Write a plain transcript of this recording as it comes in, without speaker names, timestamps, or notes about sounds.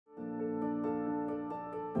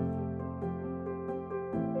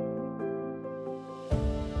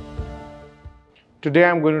Today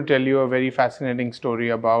I'm going to tell you a very fascinating story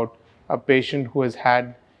about a patient who has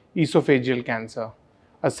had esophageal cancer.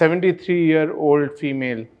 A 73-year-old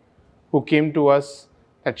female who came to us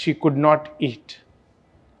that she could not eat.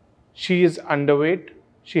 She is underweight,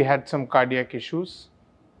 she had some cardiac issues,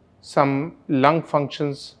 some lung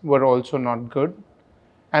functions were also not good,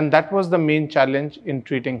 and that was the main challenge in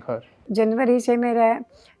treating her. जनवरी से मेरा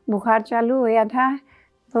बुखार चालू हुआ था,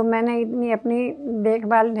 तो मैंने इतनी अपनी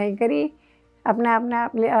देखभाल नहीं करी, अपना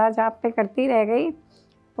इलाज आप पे करती रह गई।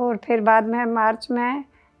 और फिर बाद में मार्च में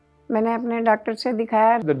मैंने अपने डॉक्टर से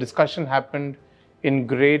दिखाया। The discussion happened in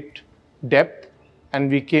great depth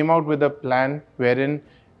and we came out with a plan wherein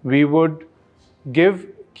we would give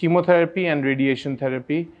chemotherapy and radiation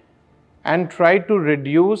therapy and try to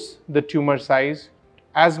reduce the tumor size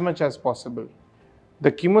as much as possible.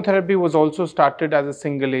 The chemotherapy was also started as a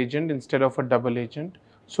single agent instead of a double agent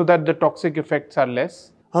so that the toxic effects are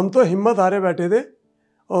less. हम तो हिम्मत हारे बैठे थे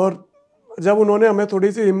और जब उन्होंने हमें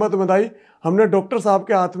थोड़ी सी हिम्मत बताई, हमने डॉक्टर साहब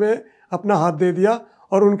के हाथ में अपना हाथ दे दिया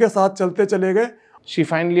और उनके साथ चलते चले गए। She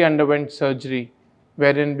finally underwent surgery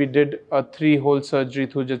wherein we did a 3-hole surgery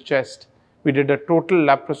through the chest. We did a total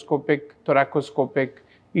laparoscopic, thoracoscopic,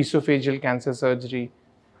 esophageal cancer surgery.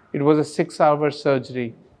 It was a 6-hour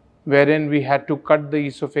surgery wherein we had to cut the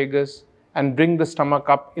esophagus and bring the stomach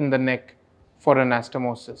up in the neck for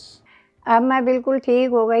anastomosis. अब मैं बिल्कुल ठीक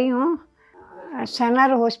हो गई हूँ।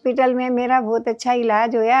 सनर hospital में मेरा बहुत अच्छा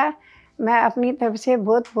इलाज हुआ। मैं अपनी तरफ से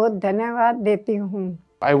बहुत धन्यवाद देती हूँ।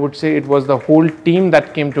 I would say it was the whole team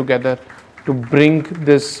that came together to bring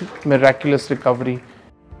this miraculous recovery